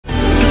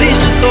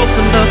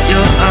opened up your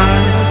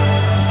eyes.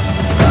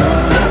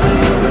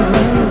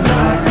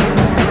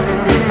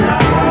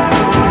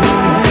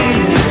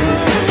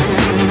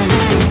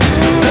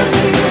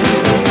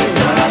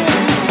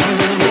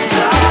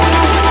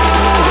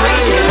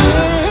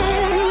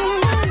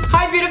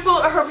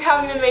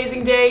 Having an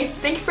amazing day.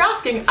 Thank you for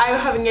asking. I'm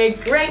having a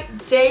great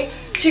day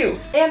too.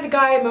 And the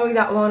guy mowing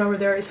that lawn over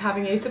there is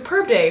having a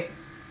superb day.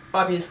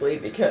 Obviously,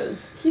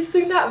 because he's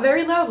doing that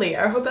very loudly.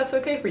 I hope that's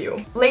okay for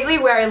you. Lately,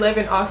 where I live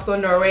in Oslo,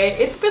 Norway,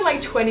 it's been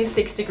like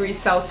 26 degrees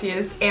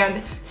Celsius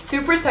and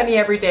super sunny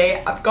every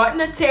day. I've gotten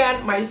a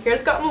tan, my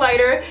hair's gotten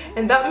lighter,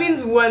 and that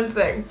means one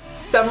thing.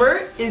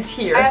 Summer is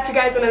here. I asked you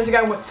guys on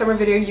Instagram what summer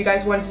video you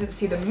guys wanted to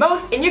see the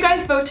most, and you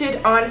guys voted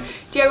on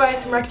DIY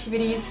summer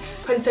activities,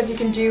 fun stuff you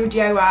can do,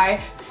 DIY.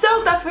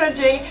 So that's what I'm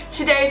doing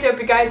today, so I hope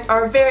you guys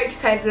are very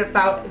excited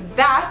about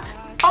that.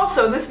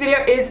 Also, this video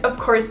is of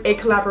course a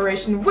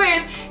collaboration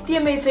with the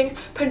amazing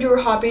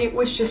Panduro Hobby,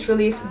 which just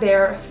released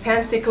their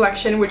fancy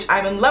collection, which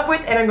I'm in love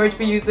with, and I'm going to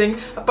be using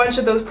a bunch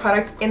of those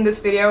products in this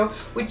video,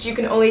 which you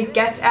can only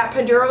get at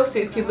Panduro. So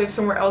if you live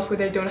somewhere else where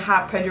they don't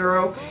have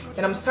Panduro,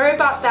 then I'm sorry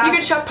about that. You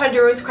can shop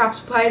Panduro's craft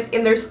supplies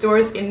in their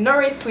stores in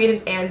Norway,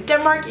 Sweden, and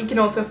Denmark. You can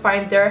also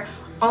find their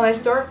online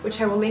store,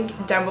 which I will link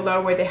down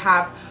below, where they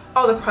have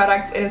all the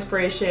products and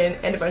inspiration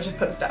and a bunch of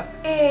fun stuff.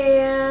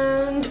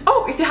 And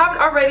oh, if you haven't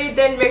already,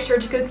 then make sure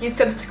to click the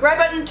subscribe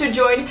button to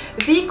join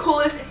the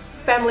coolest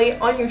family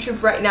on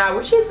YouTube right now,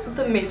 which is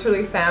the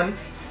Materly fam.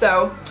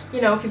 So,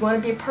 you know, if you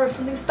want to be a part of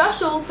something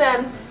special,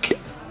 then...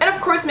 And of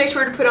course, make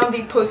sure to put on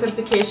the post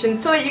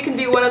notifications so that you can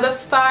be one of the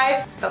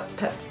five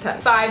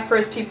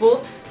first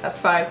people. That's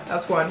 5,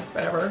 that's 1,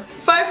 whatever.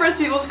 5 first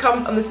people to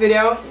comment on this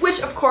video, which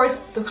of course,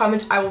 the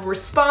comment I will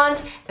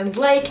respond and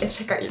like and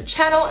check out your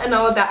channel and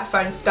all of that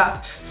fun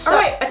stuff. So,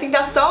 alright, I think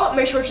that's all.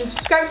 Make sure to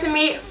subscribe to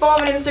me,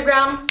 follow me on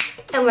Instagram,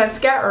 and let's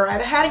get right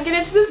ahead and get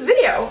into this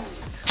video.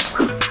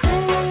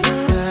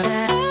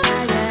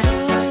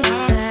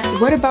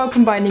 What about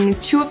combining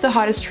two of the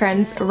hottest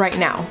trends right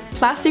now,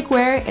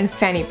 plasticware and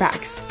fanny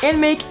packs, and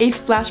make a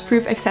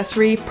splash-proof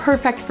accessory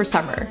perfect for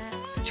summer?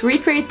 To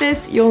recreate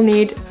this, you'll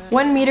need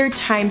 1 meter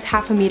times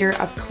half a meter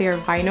of clear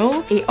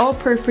vinyl, a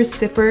all-purpose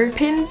zipper,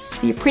 pins,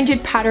 the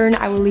printed pattern,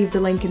 I will leave the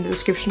link in the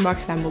description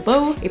box down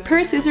below, a pair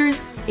of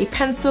scissors, a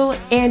pencil,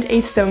 and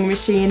a sewing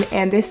machine.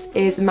 And this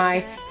is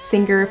my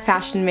Singer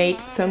Fashion Mate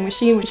sewing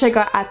machine, which I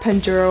got at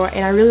Panduro,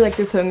 and I really like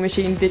this sewing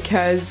machine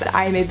because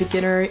I am a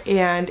beginner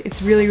and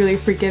it's really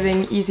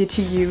forgiving, easy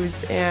to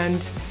use,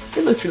 and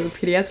it looks really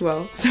pretty as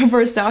well. So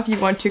first off, you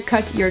want to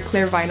cut your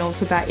clear vinyl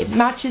so that it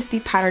matches the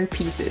pattern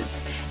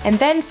pieces. And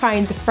then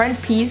find the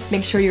front piece,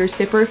 make sure your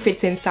zipper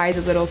fits inside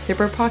the little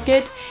zipper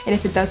pocket, and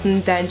if it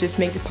doesn't, then just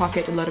make the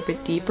pocket a little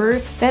bit deeper.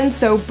 Then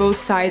sew both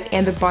sides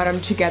and the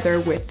bottom together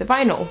with the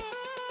vinyl.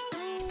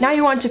 Now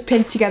you want to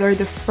pin together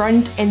the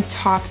front and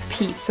top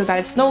piece so that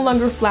it's no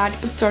longer flat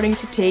but starting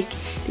to take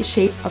the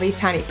shape of a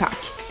fanny pack.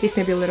 This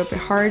may be a little bit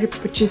hard,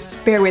 but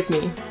just bear with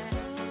me.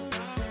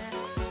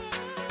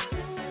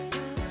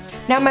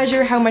 Now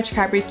measure how much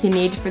fabric you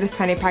need for the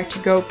fanny pack to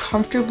go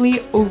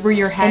comfortably over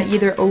your head, and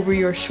either over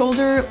your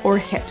shoulder or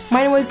hips.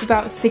 Mine was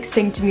about 6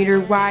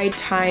 cm wide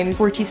times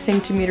 40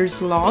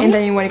 cm long. And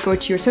then you want to go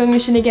to your sewing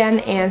machine again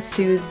and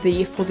sew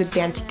the folded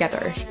band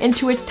together. And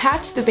to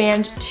attach the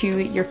band to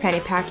your fanny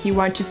pack, you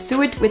want to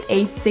sew it with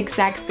a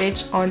zigzag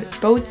stitch on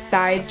both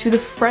sides to the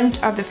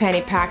front of the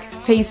fanny pack,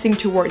 facing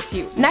towards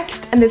you.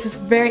 Next, and this is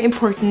very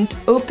important,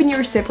 open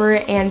your zipper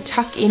and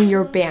tuck in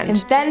your band.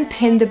 And then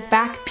pin the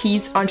back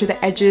piece onto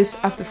the edges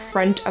of the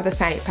front of the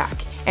fanny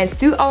pack. And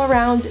sew all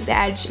around the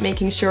edge,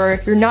 making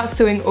sure you're not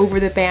sewing over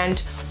the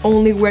band,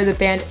 only where the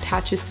band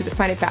attaches to the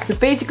fanny pack. So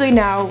basically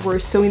now we're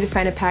sewing the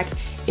fanny pack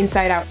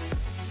inside out.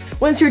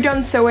 Once you're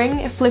done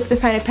sewing, flip the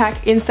fanny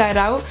pack inside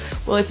out.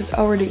 Well, if it's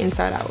already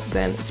inside out,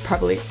 then it's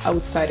probably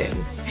outside in.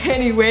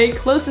 Anyway,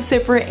 close the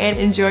zipper and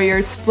enjoy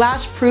your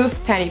splash-proof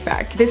fanny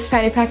pack. This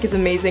fanny pack is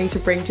amazing to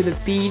bring to the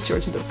beach or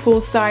to the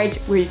poolside,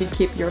 where you can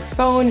keep your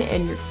phone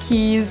and your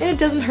keys, and it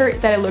doesn't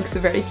hurt that it looks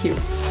very cute.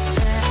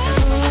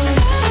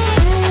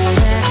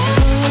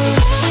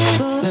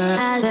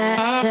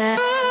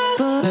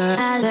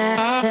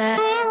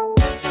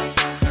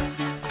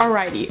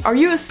 Alrighty, are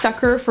you a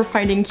sucker for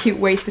finding cute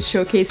ways to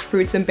showcase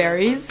fruits and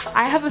berries?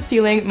 I have a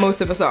feeling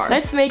most of us are.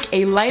 Let's make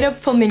a Light Up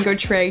Flamingo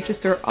Tray to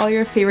store all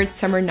your favorite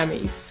summer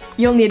nummies.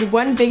 You'll need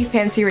 1 big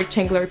fancy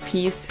rectangular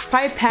piece,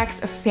 5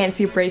 packs of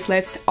fancy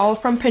bracelets, all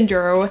from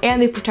Panduro,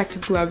 and the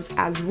protective gloves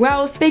as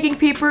well, baking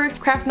paper,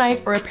 craft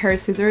knife or a pair of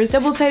scissors,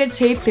 double-sided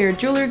tape, clear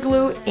jewelry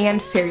glue,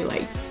 and fairy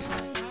lights.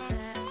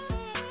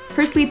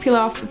 Firstly, peel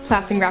off the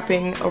plastic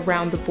wrapping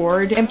around the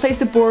board and place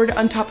the board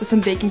on top of some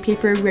baking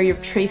paper where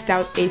you've traced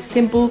out a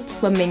simple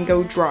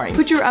flamingo drawing.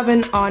 Put your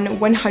oven on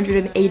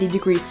 180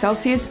 degrees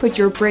Celsius, put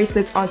your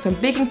bracelets on some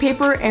baking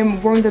paper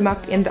and warm them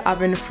up in the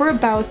oven for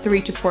about 3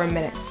 to 4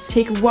 minutes.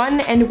 Take one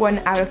and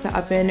one out of the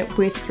oven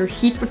with your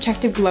heat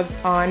protective gloves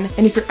on,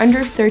 and if you're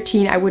under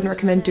 13, I wouldn't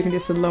recommend doing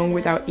this alone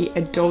without an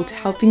adult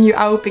helping you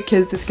out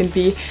because this can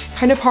be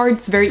kind of hard.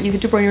 It's very easy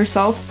to burn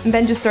yourself. And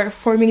then just start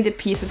forming the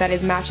piece so that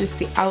it matches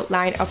the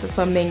outline of of the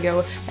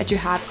flamingo that you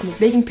have on the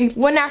baking paper.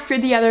 One after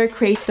the other,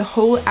 create the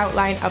whole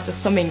outline of the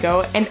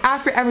flamingo, and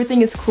after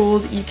everything is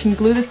cooled, you can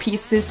glue the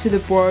pieces to the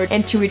board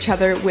and to each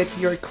other with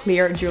your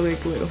clear jewelry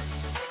glue.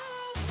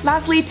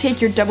 Lastly,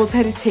 take your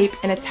double-sided tape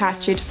and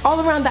attach it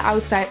all around the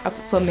outside of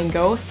the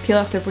flamingo. Peel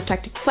off the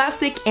protective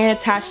plastic and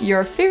attach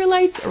your fairy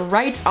lights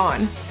right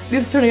on.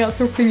 This is turning out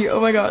so pretty, oh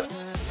my god.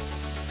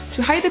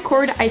 To hide the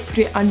cord, I put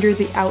it under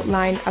the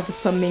outline of the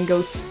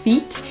flamingo's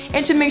feet,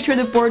 and to make sure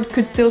the board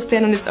could still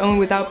stand on its own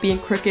without being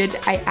crooked,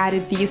 I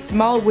added these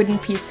small wooden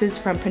pieces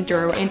from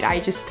Panduro and I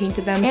just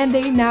painted them, and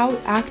they now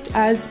act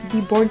as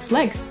the board's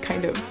legs,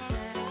 kind of.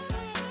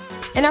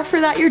 And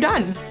after that, you're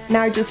done.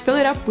 Now just fill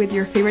it up with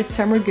your favorite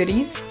summer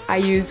goodies. I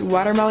use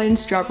watermelon,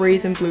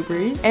 strawberries, and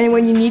blueberries. And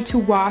when you need to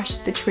wash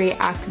the tray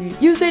after you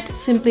use it,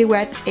 simply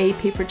wet a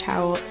paper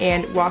towel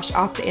and wash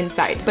off the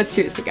inside. But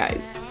seriously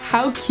guys,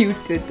 how cute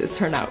did this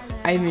turn out?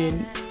 I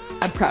mean,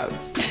 I'm proud.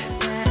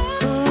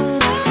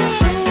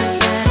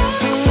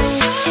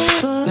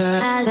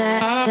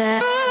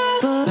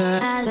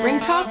 Ring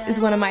Toss is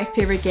one of my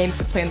favorite games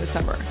to play in the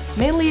summer,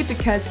 mainly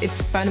because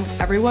it's fun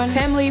with everyone,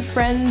 family,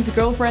 friends,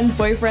 girlfriends,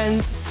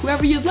 boyfriends,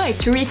 whoever you'd like.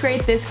 To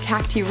recreate this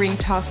Cacti Ring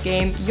Toss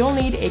game, you'll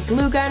need a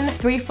glue gun,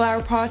 3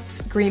 flower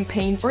pots, green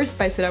paint, or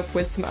spice it up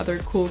with some other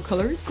cool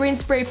colors, green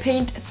spray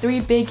paint, 3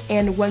 big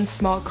and 1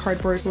 small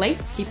cardboard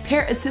plates, a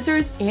pair of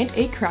scissors, and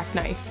a craft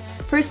knife.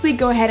 Firstly,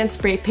 go ahead and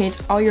spray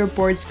paint all your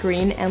boards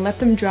green and let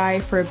them dry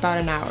for about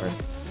an hour.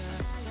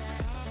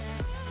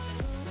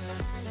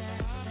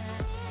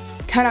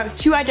 Cut out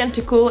 2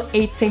 identical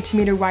 8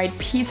 cm wide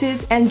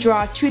pieces and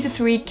draw 2 to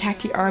 3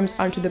 cacti arms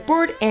onto the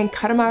board and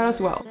cut them out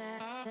as well.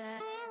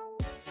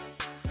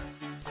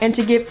 And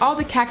to give all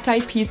the cacti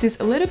pieces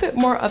a little bit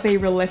more of a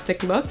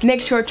realistic look,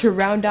 make sure to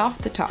round off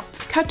the top.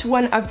 Cut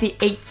one of the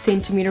 8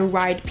 cm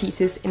wide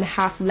pieces in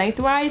half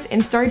lengthwise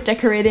and start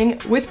decorating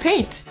with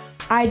paint.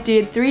 I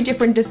did 3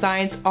 different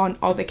designs on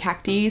all the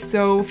cacti,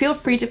 so feel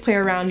free to play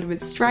around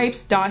with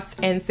stripes, dots,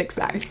 and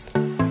zigzags.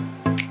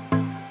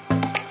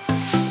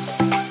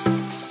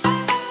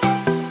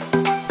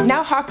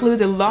 Now hot glue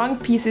the long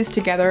pieces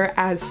together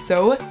as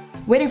so,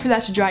 waiting for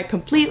that to dry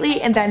completely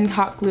and then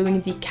hot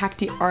gluing the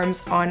cacti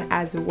arms on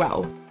as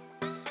well.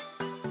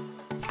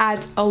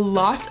 Add a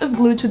lot of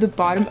glue to the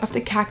bottom of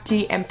the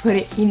cacti and put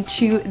it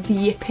into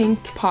the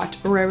pink pot,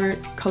 or whatever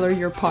color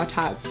your pot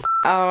has.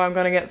 Oh, I'm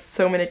gonna get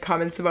so many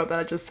comments about that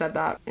I just said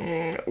that.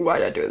 Why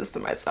did I do this to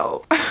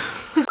myself?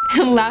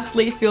 And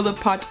lastly, fill the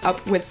pot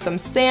up with some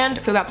sand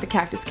so that the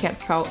cactus can't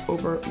fall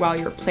over while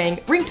you're playing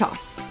ring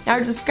toss. Now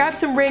just grab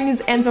some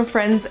rings and some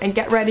friends and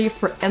get ready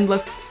for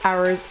endless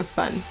hours of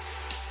fun.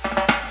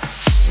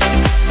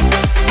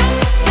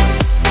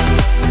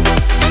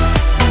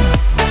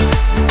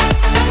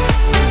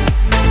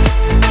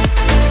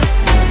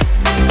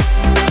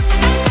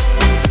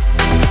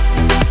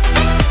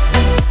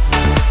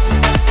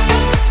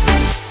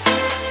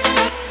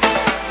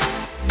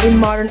 A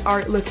modern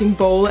art looking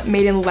bowl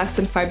made in less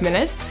than 5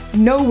 minutes?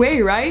 No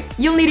way, right?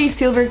 You'll need a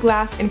silver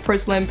glass and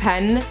porcelain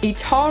pen, a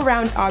tall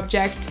round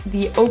object,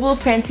 the oval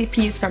fancy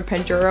piece from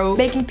Panduro,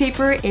 baking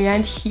paper,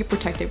 and heat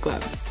protective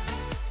gloves.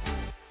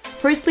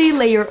 Firstly,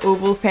 lay your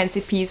oval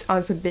fancy piece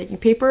on some baking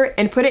paper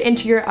and put it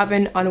into your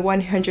oven on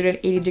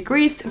 180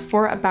 degrees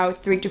for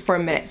about 3 to 4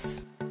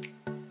 minutes.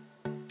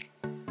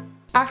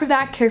 After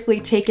that, carefully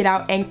take it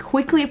out and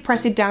quickly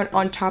press it down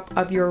on top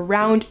of your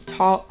round,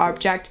 tall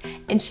object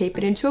and shape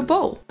it into a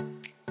bowl.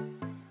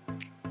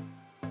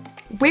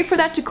 Wait for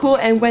that to cool,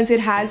 and once it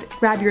has,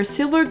 grab your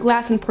silver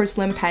glass and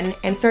porcelain pen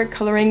and start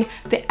coloring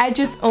the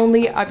edges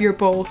only of your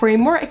bowl for a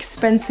more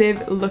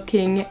expensive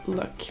looking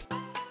look.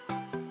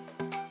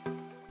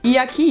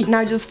 Yucky!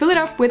 Now just fill it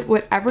up with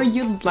whatever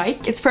you'd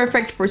like. It's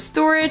perfect for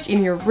storage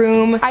in your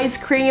room, ice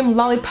cream,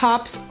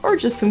 lollipops, or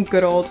just some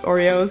good old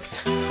Oreos.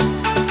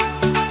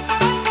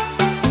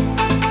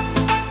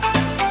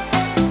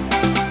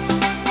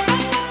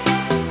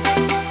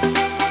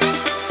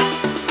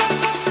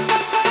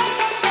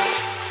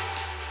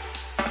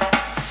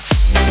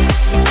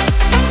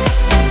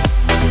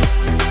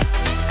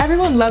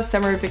 Everyone loves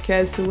summer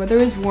because the weather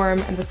is warm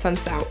and the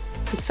sun's out.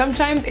 But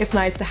sometimes it's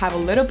nice to have a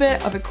little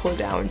bit of a cool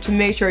down to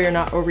make sure you're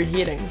not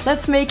overheating.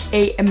 Let's make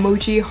a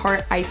emoji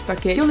heart ice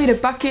bucket. You'll need a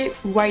bucket,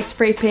 white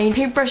spray paint,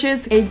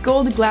 paintbrushes, a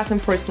gold glass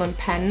and porcelain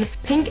pen,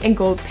 pink and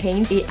gold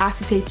paint, a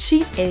acetate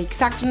sheet, a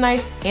X-Acto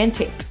knife, and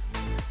tape.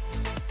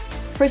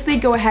 Firstly,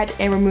 go ahead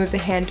and remove the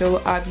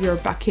handle of your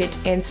bucket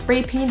and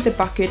spray paint the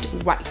bucket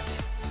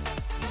white.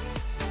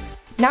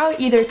 Now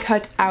either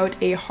cut out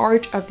a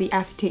heart of the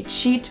acetate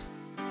sheet,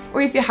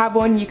 or if you have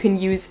one, you can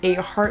use a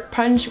heart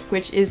punch,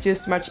 which is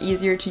just much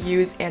easier to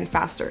use and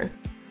faster.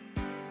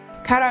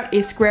 Cut out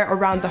a square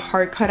around the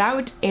heart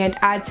cutout and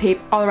add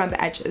tape all around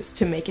the edges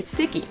to make it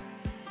sticky.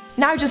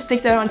 Now just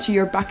stick that onto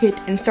your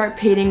bucket and start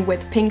painting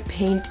with pink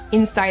paint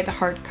inside the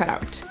heart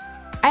cutout.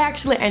 I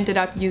actually ended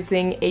up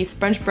using a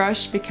sponge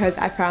brush because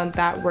I found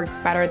that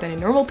worked better than a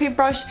normal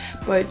paintbrush,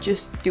 but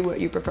just do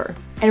what you prefer.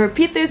 And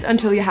repeat this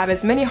until you have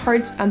as many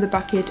hearts on the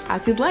bucket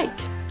as you'd like.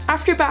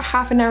 After about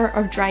half an hour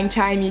of drying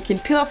time, you can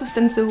peel off the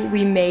stencil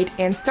we made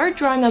and start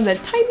drawing on the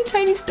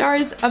tiny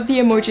stars of the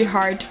emoji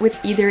heart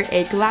with either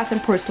a glass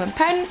and porcelain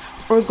pen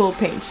or gold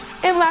paint.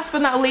 And last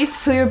but not least,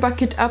 fill your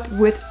bucket up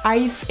with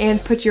ice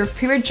and put your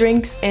favorite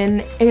drinks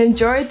in and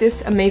enjoy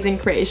this amazing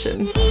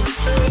creation.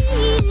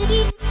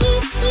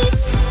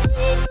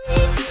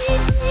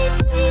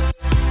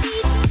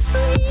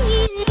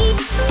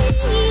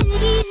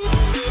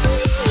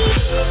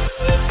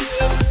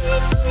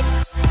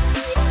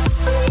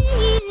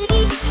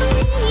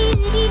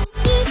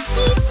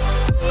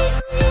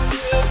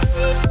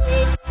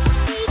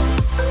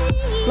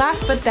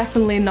 Last but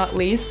definitely not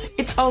least,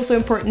 it's also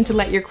important to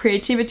let your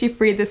creativity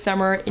free this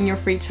summer in your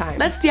free time.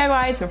 Let's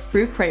DIY some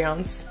fruit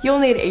crayons. You'll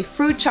need a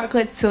fruit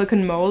chocolate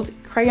silicone mold,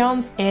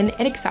 crayons, and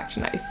an X-Acto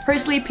knife.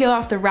 Firstly, peel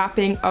off the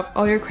wrapping of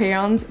all your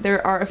crayons.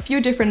 There are a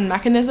few different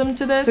mechanisms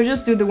to this, so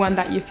just do the one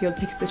that you feel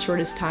takes the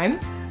shortest time.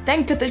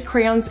 Then cut the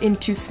crayons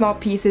into small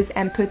pieces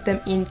and put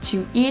them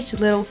into each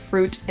little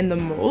fruit in the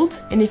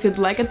mold. And if you'd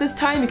like at this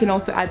time, you can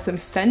also add some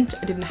scent.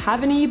 I didn't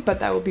have any, but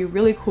that would be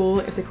really cool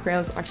if the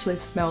crayons actually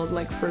smelled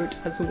like fruit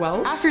as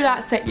well. After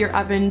that, set your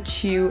oven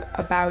to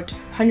about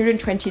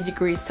 120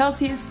 degrees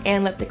Celsius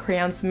and let the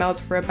crayons melt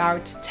for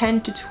about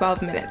 10 to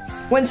 12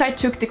 minutes. Once I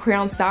took the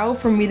crayons out,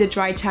 for me the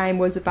dry time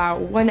was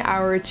about 1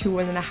 hour to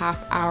 1.5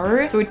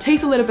 hours. So it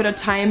takes a little bit of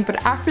time, but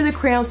after the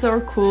crayons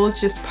are cool,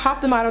 just pop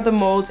them out of the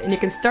mold and you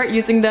can start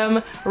using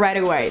them right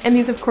away. And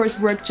these of course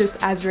work just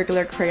as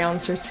regular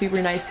crayons. They're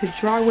super nice to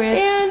draw with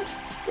and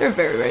they're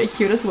very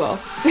cute as well.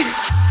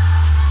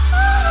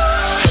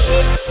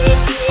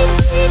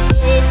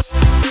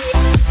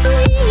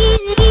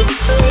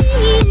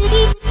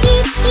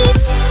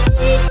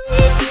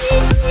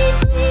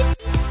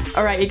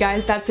 Alright you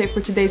guys, that's it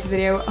for today's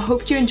video. I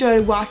hope you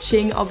enjoyed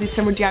watching all these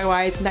summer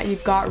DIYs and that you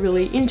got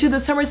really into the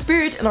summer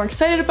spirit and are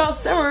excited about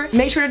summer.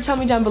 Make sure to tell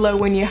me down below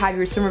when you have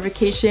your summer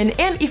vacation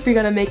and if you're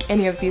gonna make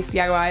any of these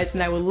DIYs,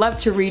 and I would love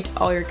to read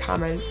all your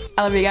comments.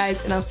 I love you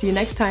guys and I'll see you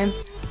next time.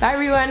 Bye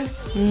everyone!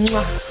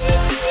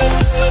 Mwah.